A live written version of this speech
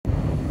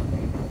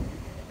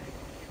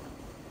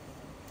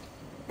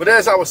But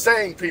as I was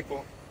saying,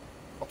 people,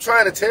 I'm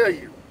trying to tell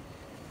you,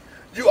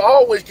 you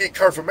always get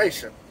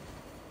confirmation.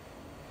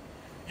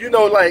 You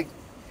know, like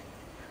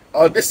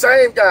this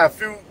same guy a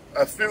few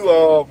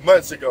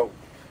months ago,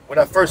 when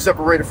I first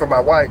separated from my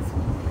wife,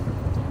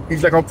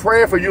 he's like, I'm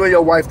praying for you and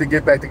your wife to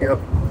get back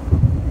together.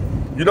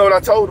 You know what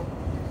I told him?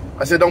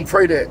 I said, don't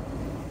pray that.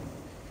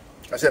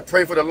 I said,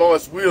 pray for the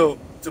Lord's will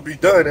to be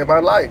done in my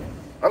life.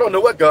 I don't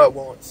know what God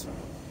wants.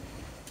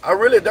 I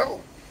really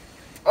don't.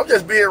 I'm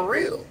just being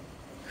real.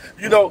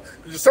 You know,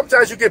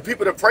 sometimes you get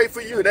people to pray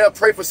for you, and they'll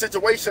pray for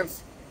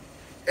situations,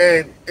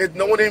 and it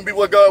no one even be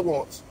what God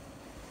wants.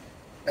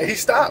 And he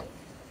stopped.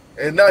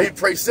 And now he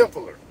prays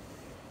simpler.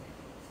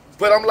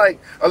 But I'm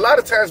like, a lot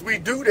of times we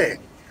do that.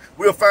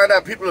 We'll find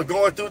out people are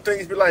going through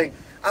things, be like,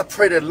 I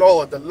pray that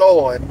the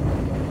Lord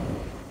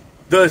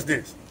does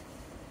this.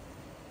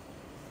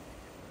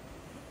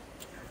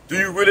 Do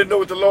you really know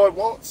what the Lord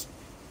wants?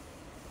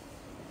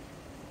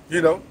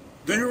 You know,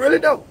 do you really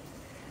know?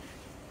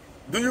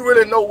 Do you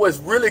really know what's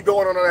really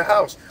going on in the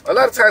house? A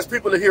lot of times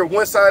people will hear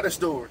one side of the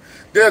story.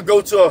 They'll go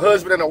to a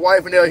husband and a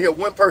wife and they'll hear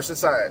one person's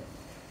side.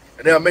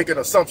 And they'll make an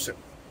assumption.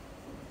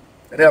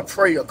 And they'll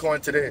pray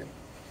according to that.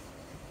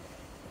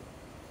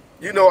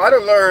 You know, I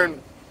done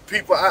learned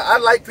people, I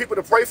like people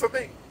to pray for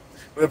me.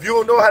 But if you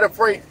don't know how to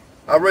pray,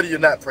 I'd rather you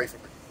not pray for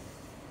me.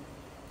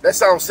 That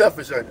sounds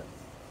selfish, doesn't it?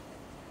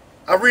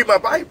 I read my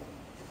Bible.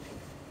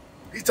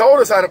 He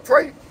told us how to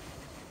pray.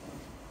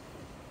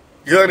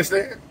 You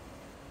understand?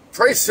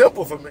 Pray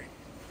simple for me.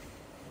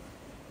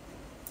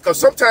 Because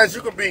sometimes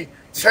you can be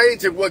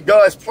changing what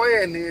God's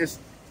plan is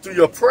through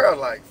your prayer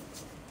life.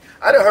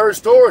 I done heard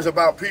stories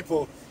about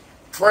people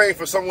praying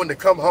for someone to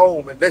come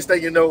home, and next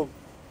thing you know,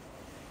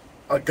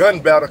 a gun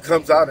battle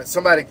comes out and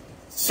somebody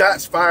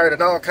shots fired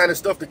and all kind of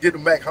stuff to get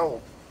them back home.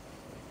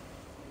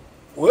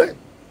 What?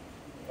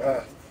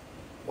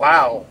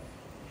 Wow.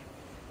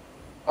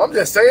 I'm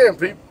just saying,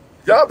 people,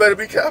 y'all better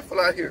be careful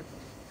out here.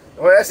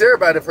 Don't ask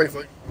everybody to pray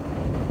for you.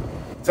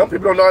 Some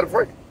people don't know how to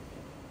pray.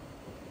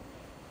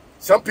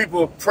 Some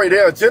people pray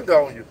their agenda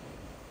on you.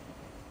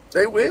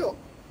 They will.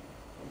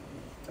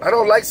 I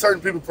don't like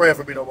certain people praying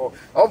for me no more.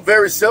 I'm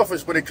very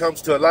selfish when it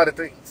comes to a lot of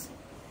things.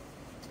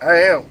 I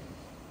am.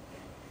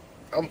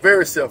 I'm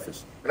very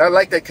selfish. And I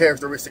like that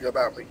characteristic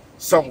about me,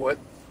 somewhat.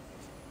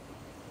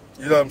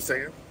 You know what I'm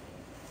saying?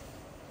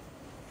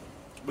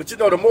 But you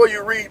know, the more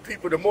you read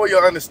people, the more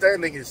your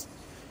understanding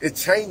it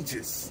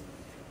changes.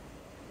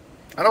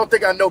 I don't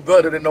think I know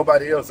better than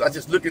nobody else. I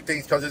just look at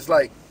things because it's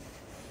like,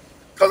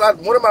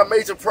 one of my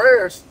major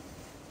prayers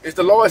is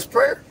the Lord's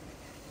Prayer.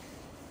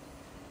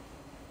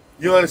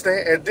 You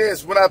understand? And then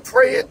when I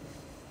pray it,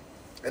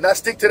 and I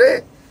stick to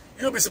that,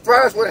 you'll be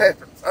surprised what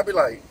happens. I'll be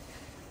like,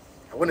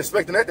 I wasn't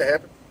expecting that to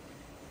happen.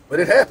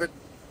 But it happened.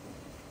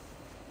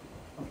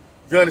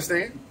 You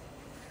understand?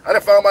 I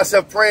done found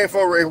myself praying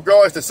for in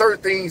regards to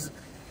certain things,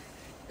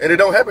 and it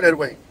don't happen that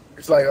way.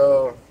 It's like,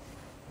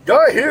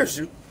 God hears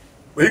you,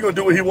 but he's going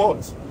to do what he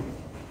wants.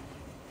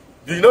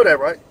 Do you know that,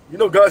 right? You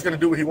know God's going to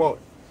do what he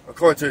wants,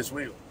 according to his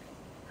will.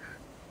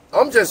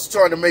 I'm just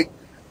trying to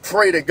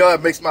pray that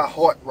God makes my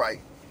heart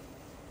right.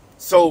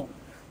 So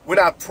when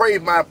I pray,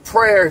 my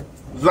prayer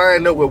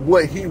line up with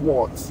what he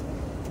wants.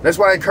 That's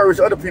why I encourage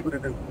other people to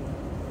do.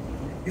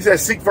 He said,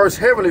 seek first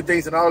heavenly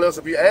things and all else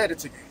will be added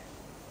to you.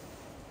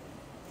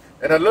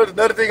 And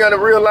another thing I done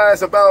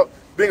realized about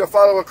being a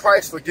follower of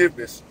Christ,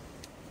 forgiveness.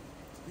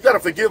 You got to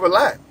forgive a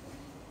lot.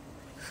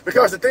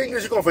 Because the thing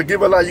is, you're going to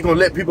forgive a lot, you're going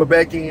to let people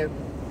back in.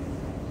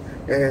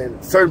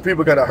 And certain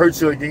people are going to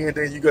hurt you again,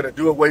 then you're going to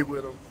do away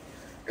with them.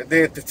 And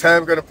then the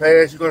time going to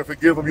pass, you're going to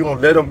forgive them, you're going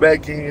to let them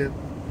back in.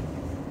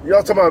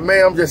 Y'all talking about,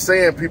 man, I'm just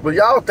saying, people,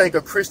 y'all think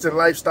a Christian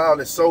lifestyle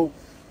is so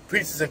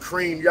peaches and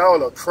cream.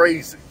 Y'all are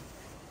crazy.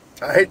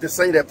 I hate to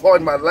say that,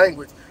 pardon my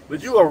language,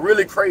 but you are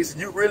really crazy.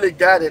 You really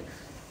got it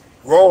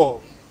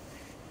wrong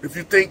if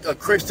you think a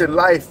Christian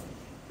life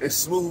is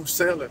smooth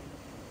sailing.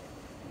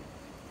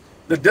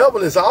 The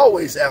devil is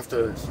always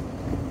after us.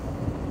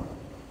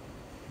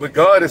 But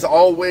God is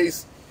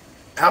always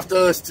after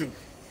us too.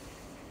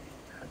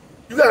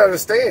 You got to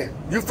understand,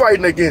 you're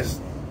fighting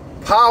against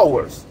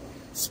powers,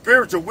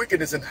 spiritual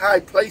wickedness in high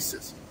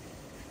places.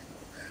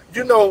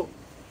 You know,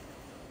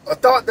 a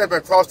thought that's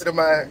been crossing in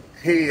my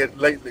head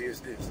lately is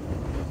this: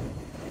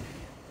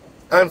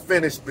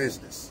 unfinished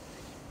business.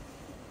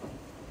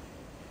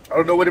 I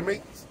don't know what it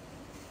means,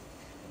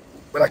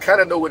 but I kind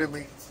of know what it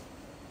means.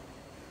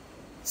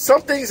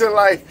 Some things in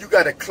life you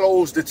got to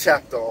close the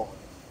chapter on.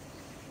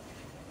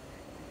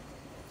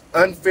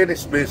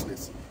 Unfinished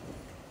business.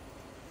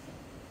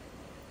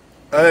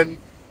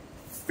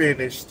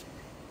 Unfinished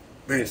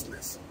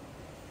business.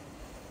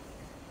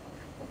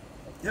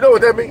 You know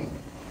what that means?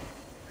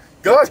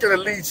 God's going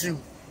to lead you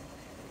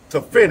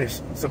to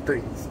finish some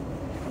things.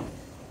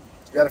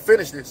 You got to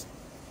finish this.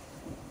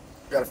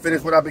 You got to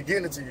finish what I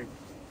began to you.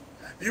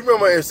 You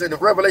remember it's in the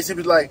Revelation, it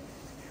was like,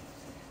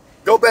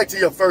 go back to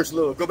your first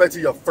love. Go back to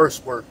your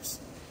first works.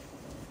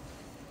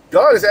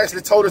 God has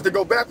actually told us to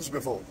go backwards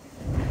before.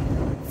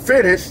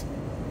 Finish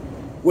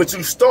what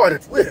you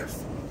started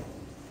with.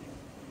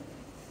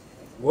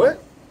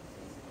 What?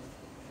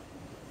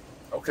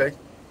 Okay.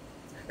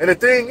 And the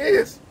thing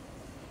is,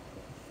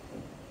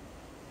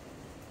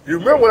 you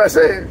remember what I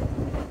said?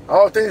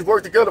 All things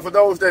work together for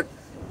those that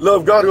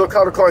love God who are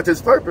called according to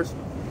his purpose.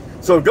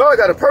 So if God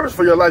got a purpose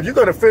for your life, you're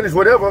going to finish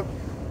whatever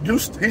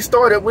he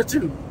started with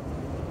you.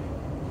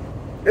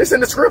 It's in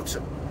the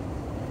scripture.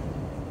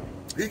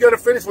 He's going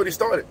to finish what he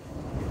started.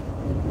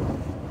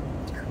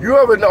 You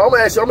ever know? I'm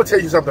going to tell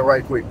you something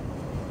right quick.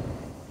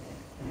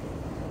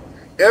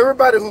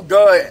 Everybody who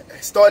God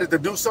started to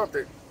do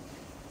something,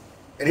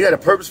 and he had a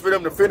purpose for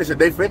them to finish it,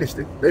 they finished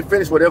it. They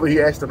finished whatever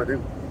he asked them to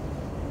do.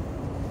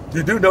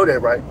 You do know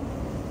that, right?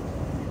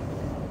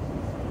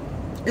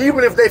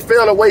 Even if they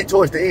fell away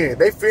towards the end,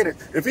 they finished.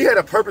 If he had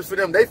a purpose for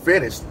them, they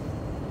finished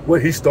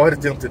what he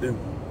started them to do.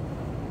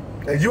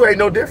 And you ain't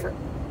no different.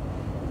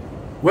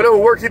 Whatever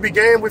work he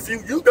began with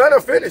you, you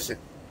gonna finish it.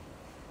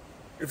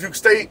 If you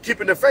stay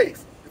keeping the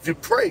faith, if you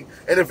pray,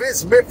 and if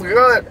it's meant for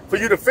God for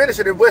you to finish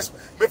it, and it's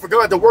meant for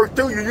God to work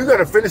through you, you're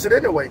gonna finish it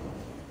anyway.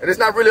 And it's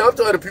not really up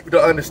to other people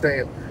to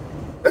understand.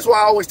 That's why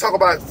I always talk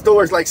about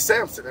stories like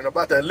Samson and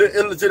about that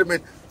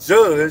illegitimate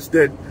judge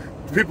that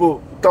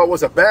people thought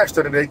was a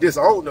bastard and they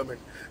disowned him. And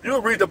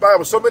you'll read the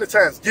Bible so many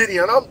times.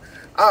 Gideon,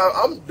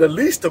 I'm the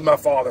least of my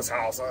father's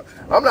house.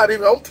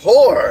 I'm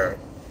poor.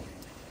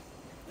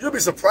 You'll be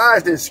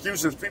surprised the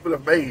excuses people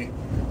have made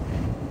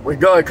when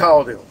God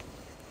called them.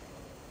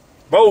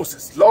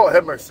 Moses, Lord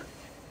have mercy.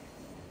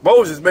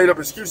 Moses made up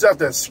excuse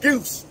after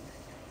excuse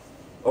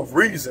of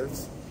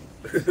reasons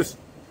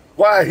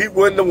why he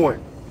wasn't the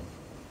one.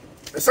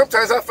 And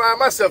sometimes I find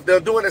myself there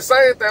doing the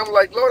same thing. I'm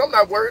like, Lord, I'm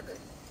not worried.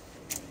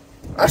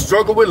 I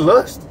struggle with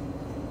lust.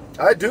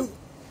 I do.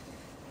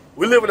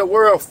 We live in a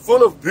world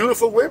full of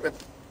beautiful women.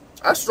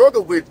 I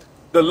struggle with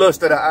the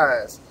lust of the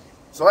eyes.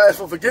 So I ask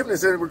for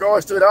forgiveness in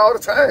regards to it all the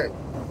time.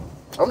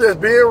 I'm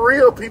just being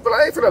real, people.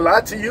 I ain't finna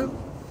lie to you.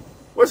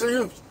 What's the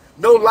use?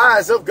 No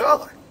lies of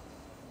God.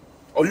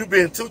 Oh, you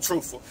being too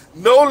truthful.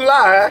 No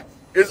lie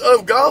is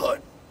of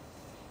God.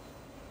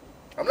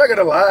 I'm not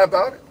gonna lie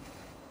about it.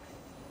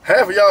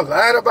 Half of y'all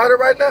lying about it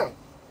right now.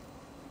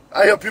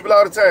 I hear people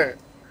all the time.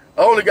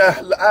 I only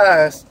got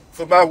eyes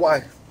for my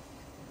wife.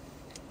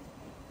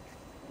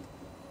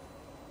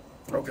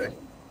 Okay.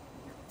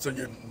 So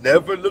you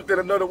never looked at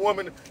another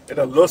woman in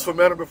a lustful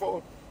manner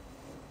before?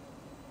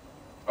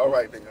 All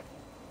right, then.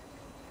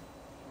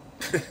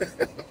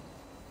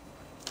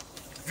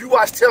 If you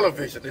watch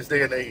television this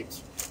day and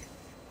age,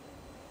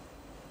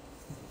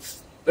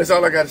 that's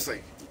all I got to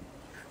say.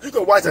 You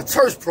can watch a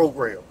church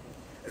program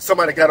and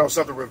somebody got on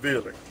something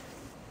revealing.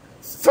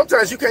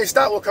 Sometimes you can't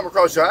stop what come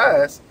across your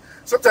eyes.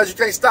 Sometimes you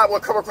can't stop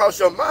what come across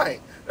your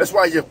mind. That's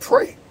why you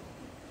pray.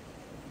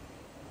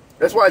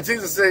 That's why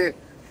Jesus said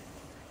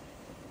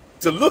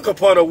to look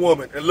upon a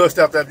woman and lust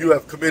after you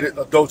have committed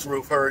adultery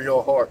with her in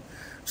your heart.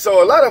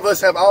 So a lot of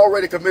us have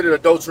already committed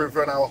adultery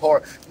in our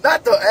heart.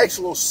 Not the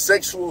actual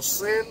sexual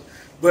sin,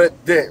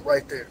 but that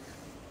right there.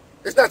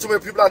 There's not too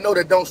many people I know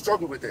that don't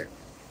struggle with that.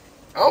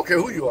 I don't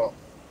care who you are.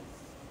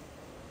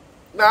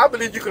 Now, I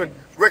believe you can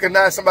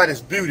recognize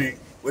somebody's beauty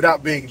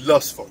without being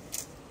lustful.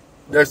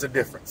 There's a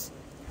difference.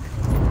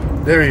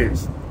 There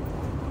is.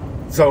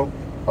 So,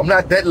 I'm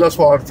not that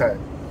lustful all the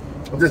time.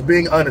 I'm just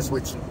being honest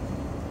with you.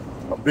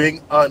 I'm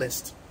being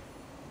honest.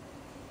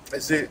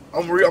 That's it.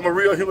 I'm a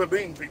real human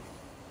being, people.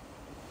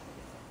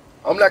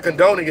 I'm not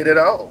condoning it at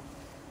all.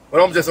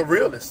 But I'm just a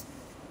realist.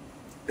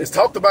 It's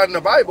talked about in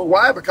the Bible.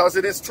 Why? Because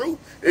it is true.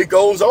 It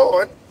goes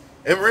on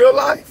in real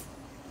life.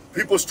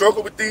 People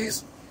struggle with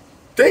these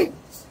things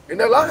in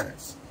their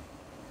lives.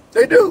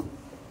 They do.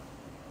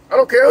 I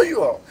don't care who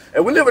you are.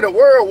 And we live in a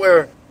world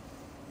where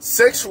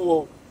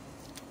sexual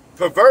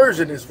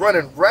perversion is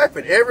running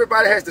rapid.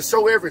 Everybody has to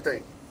show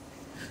everything.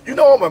 You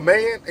know I'm a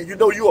man, and you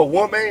know you're a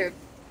woman.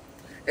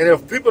 And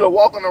if people are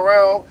walking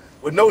around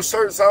with no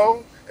shirts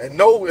on and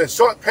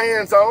short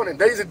pants on and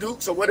Daisy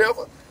Dukes or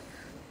whatever,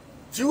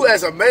 you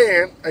as a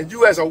man and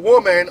you as a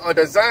woman are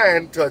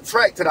designed to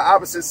attract to the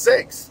opposite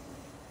sex.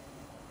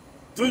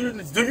 Do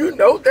you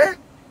know that?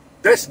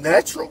 That's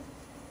natural.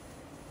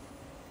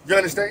 You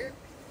understand?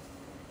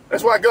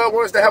 That's why God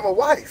wants us to have a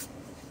wife.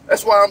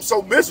 That's why I'm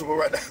so miserable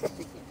right now.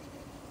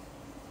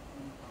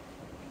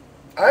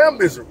 I am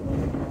miserable.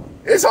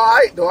 It's all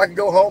right, though. I can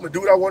go home and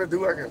do what I want to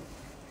do. I can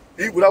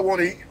eat what I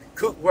want to eat,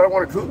 cook what I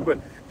want to cook. But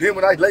then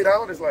when I lay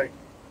down, it's like,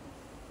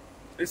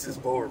 this is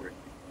boring.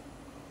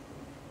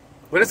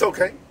 But it's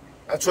okay.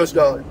 I trust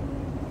God.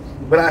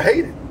 But I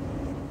hate it.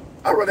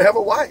 I'd rather have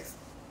a wife.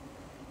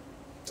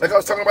 Like I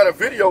was talking about a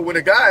video when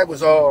a guy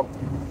was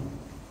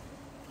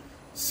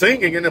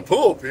singing in the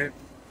pulpit,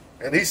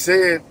 and he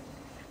said,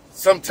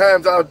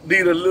 sometimes I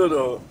need a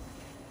little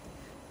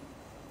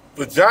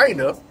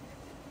vagina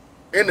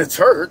in the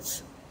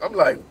church. I'm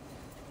like,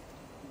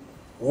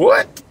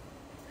 what?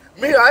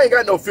 Me, I ain't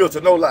got no filter,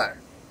 no lie.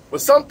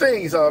 But some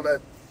things are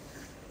that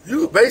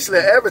you basically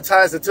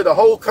advertise it to the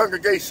whole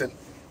congregation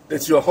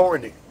that you're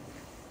horny.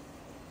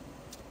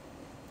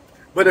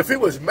 But if he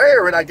was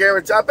married, I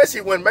bet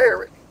he wasn't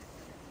married.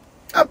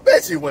 I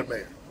bet he wasn't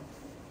married.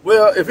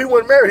 Well, if he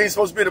wasn't married, he's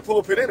supposed to be in the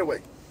pulpit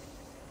anyway.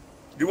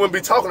 he wouldn't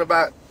be talking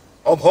about,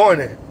 I'm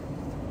horny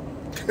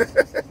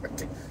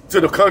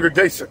to the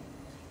congregation.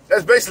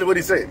 That's basically what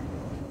he said.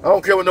 I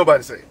don't care what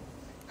nobody said.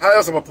 How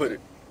else am I going to put it?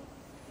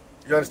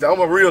 You understand? I'm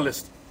a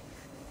realist.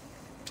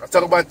 I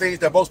talk about things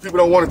that most people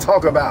don't want to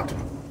talk about.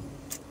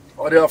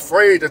 Or they're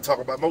afraid to talk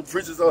about. Most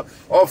preachers are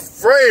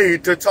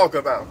afraid to talk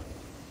about.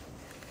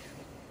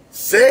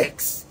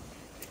 Sex.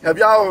 Have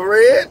y'all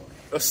read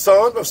the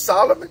Song of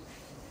Solomon?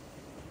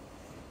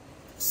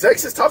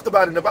 Sex is talked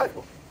about in the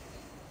Bible.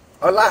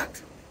 A lot.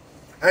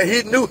 And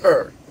he knew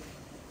her.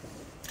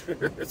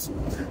 You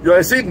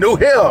know, she knew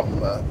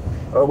him.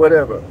 Or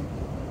whatever.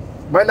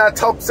 Might not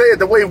say it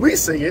the way we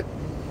see it.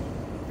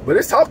 But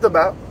it's talked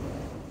about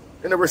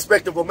in a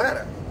respectable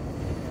manner.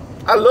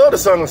 I love the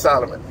Song of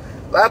Solomon.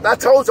 I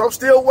told you I'm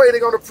still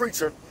waiting on a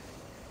preacher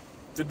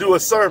to do a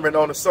sermon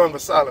on the Song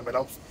of Solomon.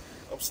 I'm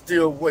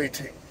still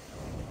waiting.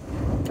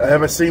 I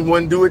haven't seen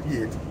one do it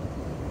yet.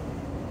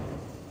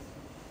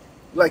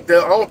 Like, I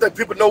don't think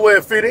people know where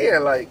it fit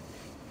in. Like,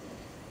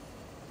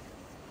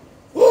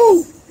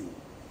 woo!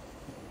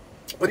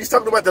 But he's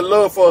talking about the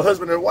love for a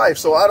husband and wife.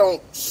 So I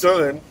don't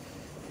shun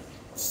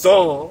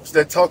songs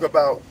that talk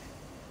about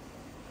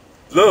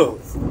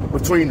love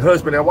between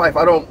husband and wife.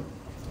 I don't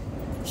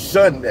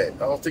shun that. I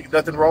don't think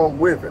nothing wrong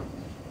with it.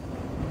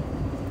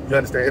 You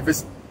understand?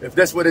 If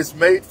that's what it's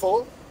made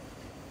for,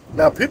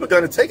 now people are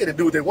going to take it and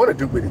do what they want to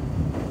do with it.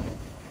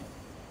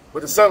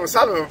 But the Song of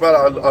Solomon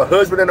about a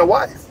husband and a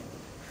wife.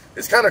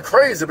 It's kind of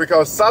crazy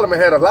because Solomon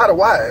had a lot of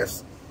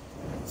wives.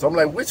 So I'm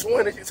like, which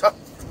one are you talking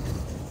about?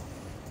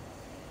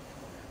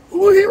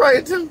 Who are he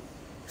writing to?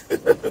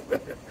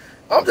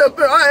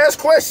 I ask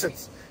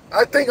questions.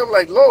 I'm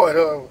like,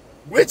 Lord,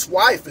 which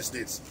wife is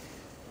this?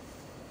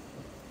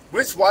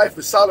 Which wife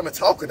is Solomon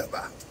talking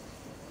about?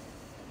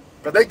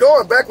 But they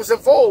going backwards and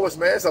forwards,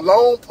 man. It's a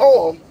long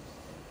poem.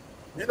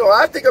 You know,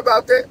 I think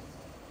about that.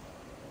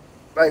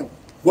 Like,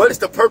 what is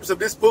the purpose of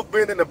this book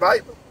being in the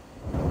Bible?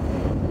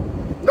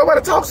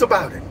 Nobody talks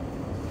about it.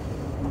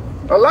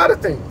 A lot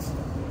of things.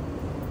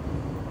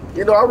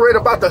 You know, I read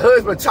about the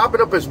husband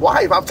chopping up his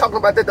wife. I was talking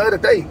about that the other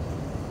day.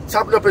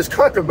 Chopping up his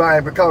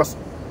concubine because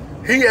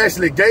he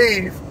actually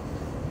gave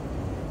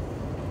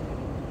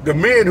the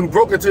men who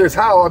broke into his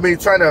house,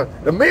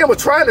 the men were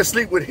trying to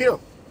sleep with him.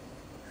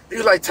 He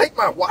was like, take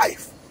my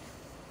wife,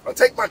 or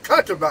take my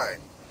concubine.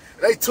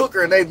 And they took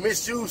her and they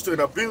misused her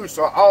and abused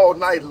her all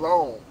night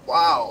long.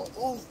 Wow.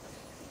 Ooh,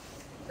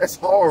 that's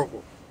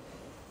horrible.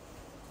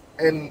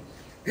 And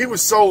he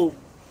was so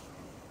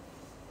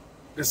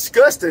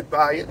disgusted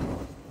by it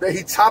that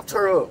he chopped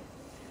her up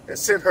and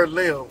sent her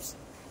limbs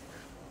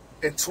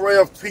in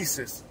 12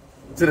 pieces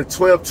to the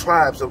 12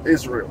 tribes of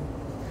Israel.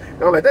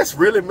 And I'm like, that's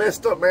really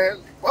messed up,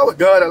 man. Why would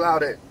God allow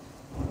that?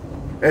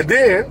 And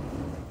then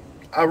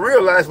I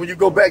realized when you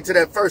go back to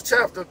that first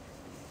chapter,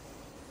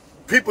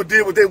 people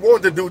did what they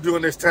wanted to do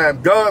during this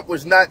time. God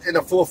was not in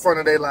the forefront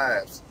of their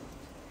lives.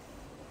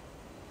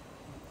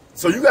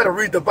 So you got to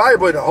read the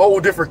Bible in a whole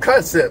different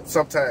concept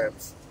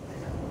sometimes.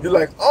 You're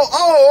like,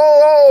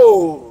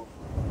 oh.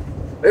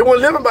 They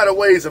weren't living by the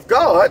ways of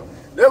God.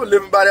 They were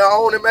living by their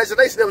own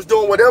imagination. They was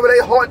doing whatever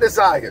their heart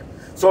desired.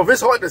 So if his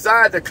heart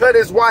desired to cut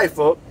his wife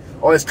up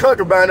or his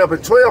concubine up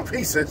in 12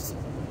 pieces,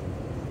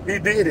 he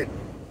did it.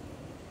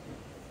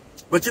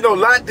 But you know,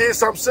 Lot did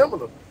something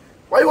similar.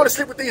 Why you want to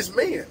sleep with these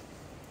men?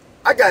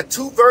 I got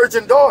 2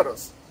 virgin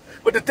daughters.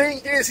 But the thing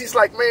is, he's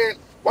like, man,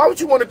 why would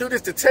you want to do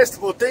this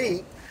detestable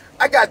thing?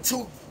 I got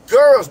 2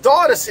 girls,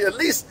 daughters here. At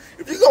least,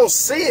 if you're going to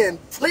sin,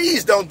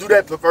 please don't do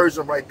that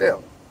perversion right there.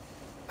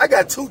 I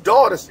got 2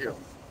 daughters here.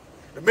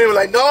 The men were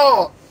like,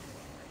 no,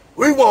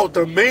 we want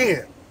the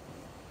men.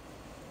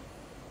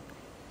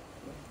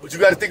 But you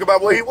got to think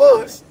about where he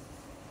was.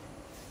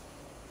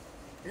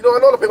 You know, I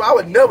know the people, I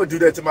would never do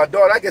that to my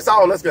daughter. I guess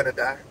all of us going to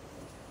die.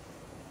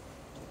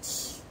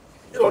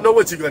 You don't know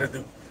what you're going to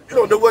do. You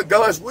don't know what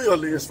God's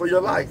will is for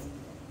your life.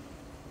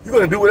 You're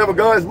going to do whatever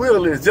God's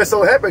will is. Just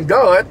so happened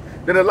God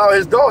didn't allow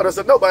his daughters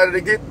or nobody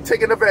to get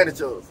taken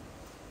advantage of.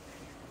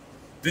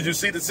 Did you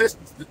see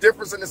the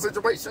difference in the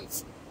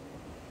situations?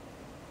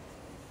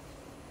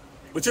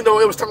 But you know,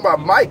 it was talking about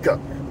Micah.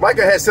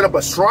 Micah had set up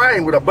a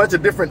shrine with a bunch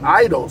of different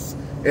idols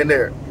in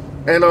there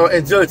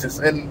and judges.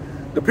 And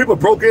the people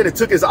broke in and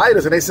took his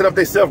idols and they set up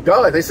themselves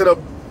gods. They set up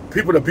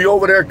people to be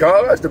over their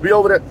gods, to be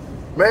over there.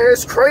 Man,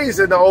 it's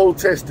crazy in the Old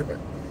Testament.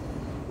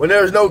 When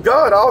there's no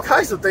God, all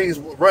kinds of things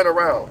run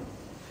around.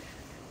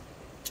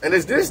 And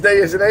it's this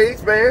day and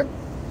age, man,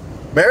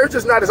 marriage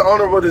is not as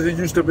honorable as it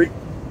used to be.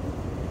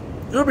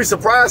 You'll be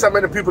surprised how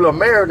many people are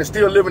married and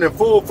still living in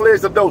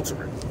full-fledged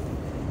adultery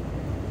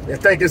and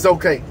think it's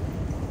okay.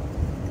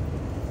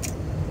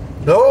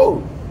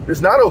 No,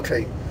 it's not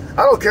okay. I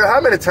don't care how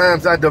many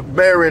times I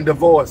marry and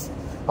divorce.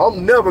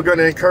 I'm never going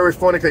to encourage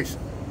fornication.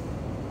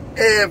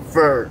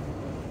 Ever.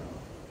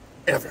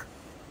 Ever.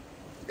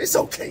 It's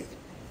okay.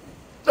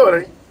 No,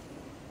 it ain't.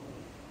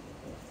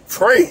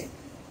 Pray.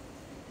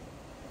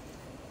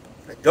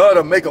 And God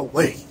will make a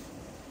way.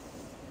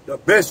 The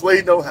best way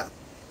you know how.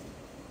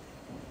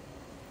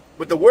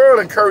 But the world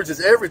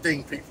encourages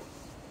everything, people.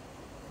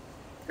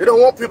 They don't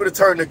want people to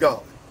turn to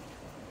God.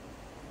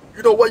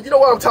 You know what? You know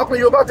why I'm talking to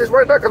you about this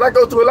right now? Because I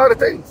go through a lot of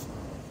things.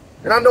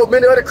 And I know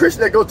many other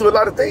Christians that go through a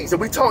lot of things. And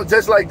we talk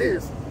just like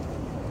this.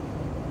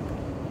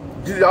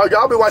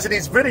 Y'all be watching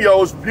these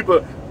videos,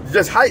 people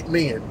just hype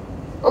men.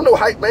 I'm no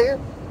hype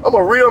man. I'm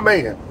a real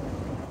man.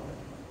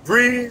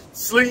 Breathe,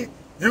 sleep,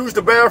 use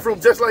the bathroom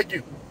just like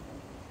you.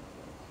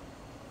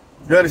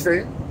 You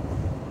understand?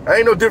 I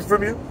ain't no different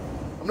from you.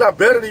 I'm not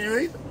better than you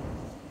either.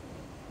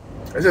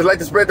 I just like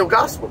to spread the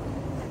gospel.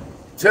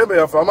 Tell me,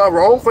 am I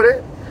wrong for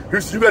that?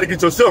 You got to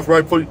get yourself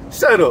right before you...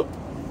 Shut up.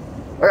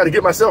 I got to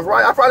get myself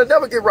right. I probably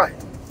never get right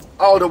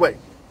all the way.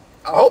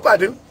 I hope I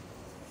do.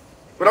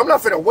 But I'm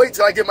not finna wait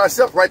till I get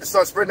myself right to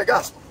start spreading the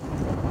gospel.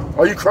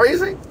 Are you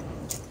crazy?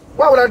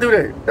 Why would I do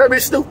that? That'd be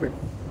stupid.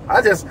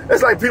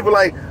 It's like people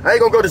like, I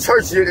ain't gonna go to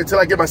church yet until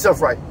I get myself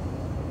right.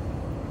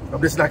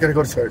 I'm just not gonna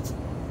go to church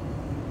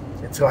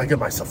until I get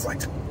myself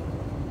right.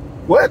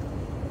 What?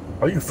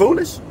 Are you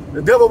foolish?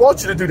 The devil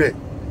wants you to do that.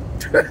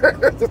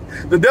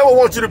 The devil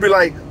wants you to be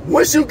like,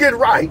 once you get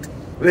right,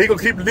 they're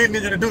gonna keep leading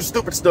you to do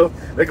stupid stuff.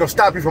 They're gonna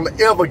stop you from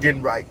ever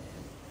getting right.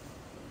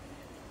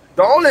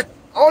 The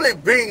only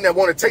being that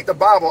want to take the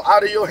Bible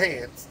out of your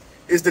hands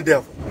is the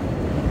devil.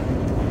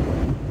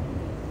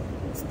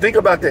 Think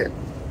about that.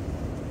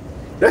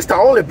 That's the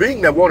only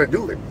being that want to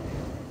do it.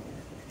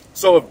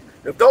 So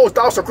if those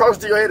thoughts are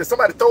crossing your head and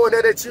somebody throwing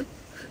that at you,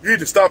 you need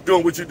to stop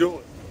doing what you're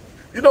doing.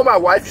 You know, my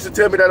wife used to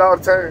tell me that all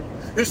the time.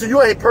 She said,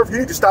 you ain't perfect. You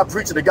need to stop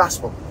preaching the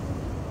gospel.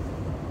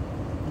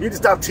 You need to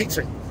stop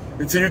teaching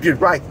until you get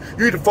right.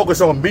 You need to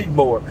focus on me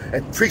more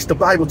and preach the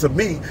Bible to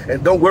me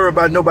and don't worry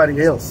about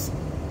nobody else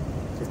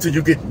until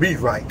you get me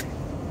right.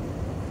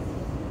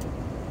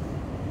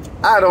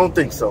 I don't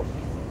think so.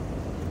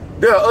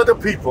 There are other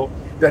people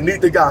that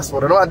need the gospel.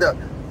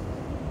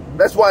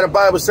 That's why the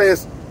Bible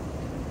says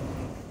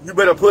you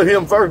better put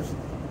him first.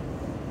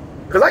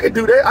 Because I can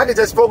do that. I can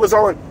just focus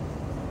on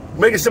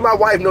making sure my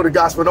wife know the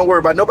gospel. Don't worry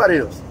about nobody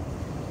else.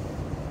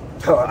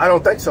 I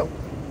don't think so.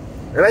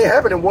 It ain't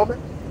happening,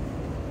 woman.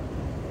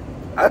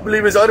 I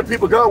believe there's other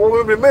people God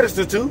wants me to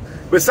minister to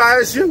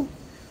besides you.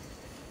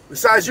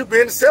 Besides you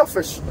being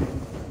selfish.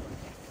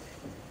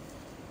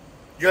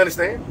 You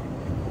understand?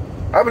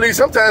 I believe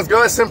sometimes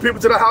God sends people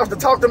to the house to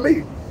talk to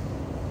me.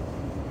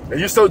 And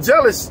you're so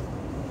jealous,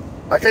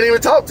 I can't even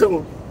talk to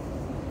them.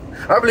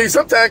 I believe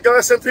sometimes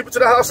God sends people to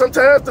the house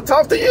sometimes to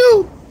talk to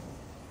you.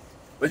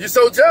 But you're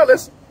so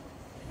jealous.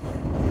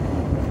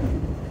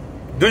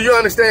 Do you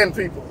understand,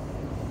 people?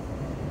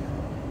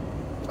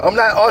 I'm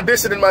not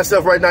auditioning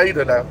myself right now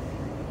either now.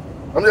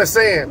 I'm just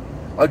saying,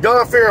 a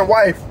God-fearing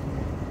wife,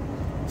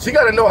 she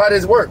got to know how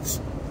this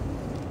works.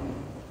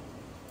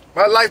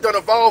 My life don't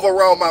evolve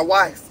around my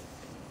wife.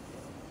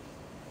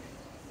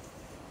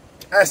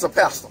 As a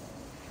pastor.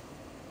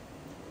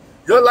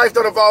 Your life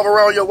don't evolve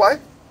around your wife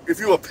if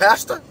you're a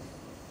pastor.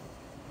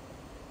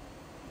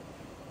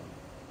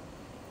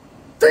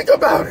 Think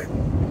about it.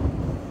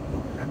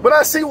 But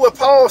I see what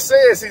Paul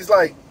says. He's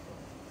like,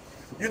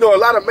 you know, a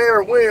lot of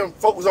married women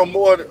focus on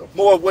more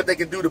of what they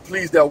can do to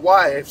please their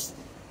wives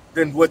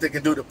than what they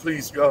can do to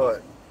please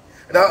God.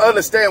 And I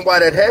understand why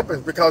that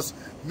happens, because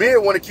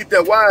men want to keep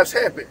their wives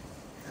happy.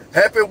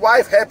 Happy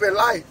wife, happy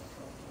life.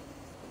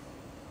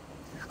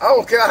 I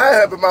don't care how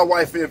happy my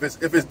wife is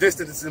if it's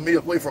distancing me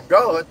away from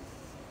God.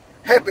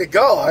 Happy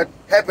God,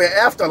 happy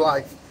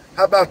afterlife.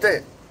 How about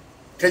that?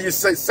 Can you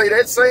say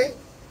that saying?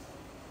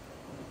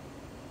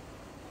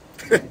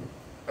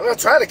 I'm not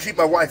trying to keep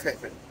my wife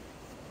happy.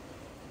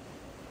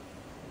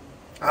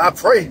 I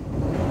pray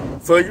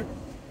for you.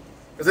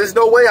 Because there's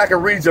no way I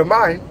can read your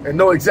mind and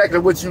know exactly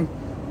what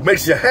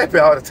makes you happy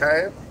all the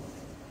time.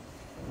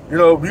 You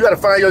know, you got to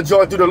find your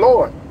joy through the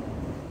Lord.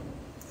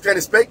 You can't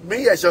expect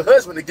me as your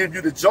husband to give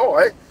you the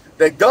joy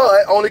that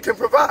God only can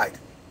provide.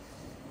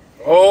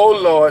 Oh,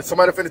 Lord,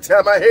 somebody finna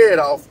tear my head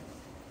off.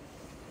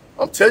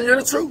 I'm telling you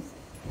the truth.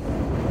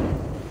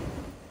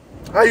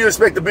 How you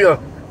expect to be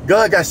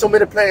God got so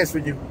many plans for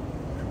you,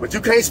 but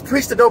you can't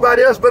preach to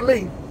nobody else but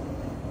me?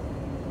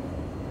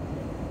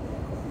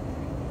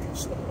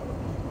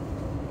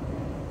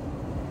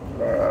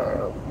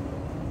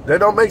 That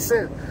don't make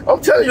sense.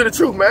 I'm telling you the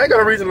truth, man. I ain't got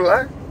a reason to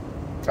lie.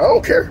 I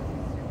don't care.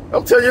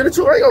 I'm telling you the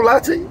truth. I ain't gonna lie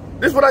to you.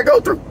 This is what I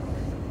go through.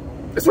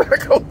 This is what I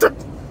go through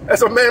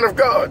as a man of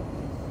God.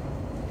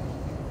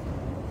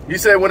 He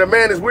said, when a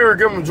man is weary,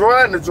 give him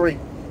dry in the drink.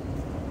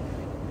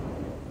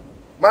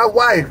 My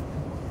wife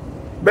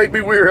make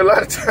me weary a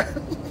lot of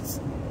times.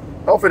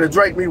 I'm finna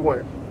drink me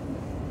one.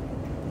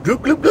 Gloop,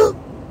 gloop, gloop.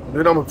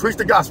 Then I'm gonna preach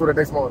the gospel the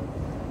next morning.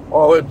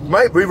 Or it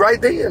might be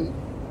right then.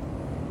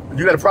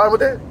 You got a problem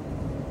with that?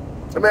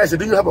 Let me ask you,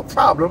 do you have a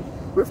problem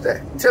with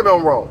that? Tell me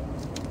I'm wrong.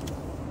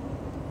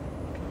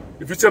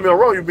 If you tell me I'm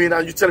wrong,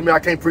 you telling me I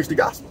can't preach the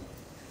gospel.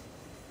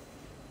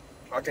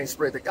 I can't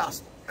spread the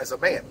gospel as a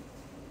man.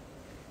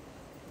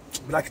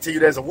 But I can tell you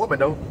that as a woman,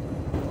 though.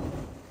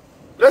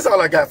 That's all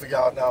I got for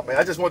y'all now, man.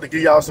 I just wanted to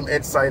give y'all some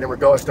insight in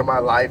regards to my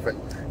life and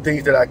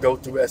things that I go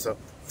through as a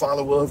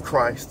follower of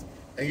Christ.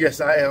 And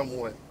yes, I am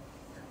one.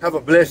 Have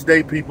a blessed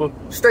day, people.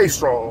 Stay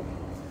strong.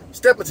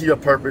 Step into your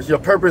purpose. Your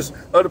purpose,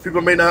 other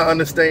people may not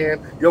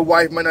understand. Your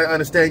wife may not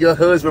understand. Your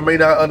husband may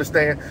not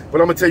understand.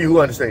 But I'm going to tell you who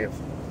understands.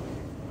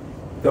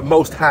 The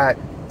Most High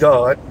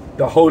God,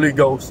 the Holy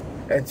Ghost,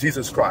 and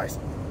Jesus Christ.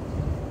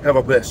 Have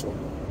a blessed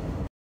one.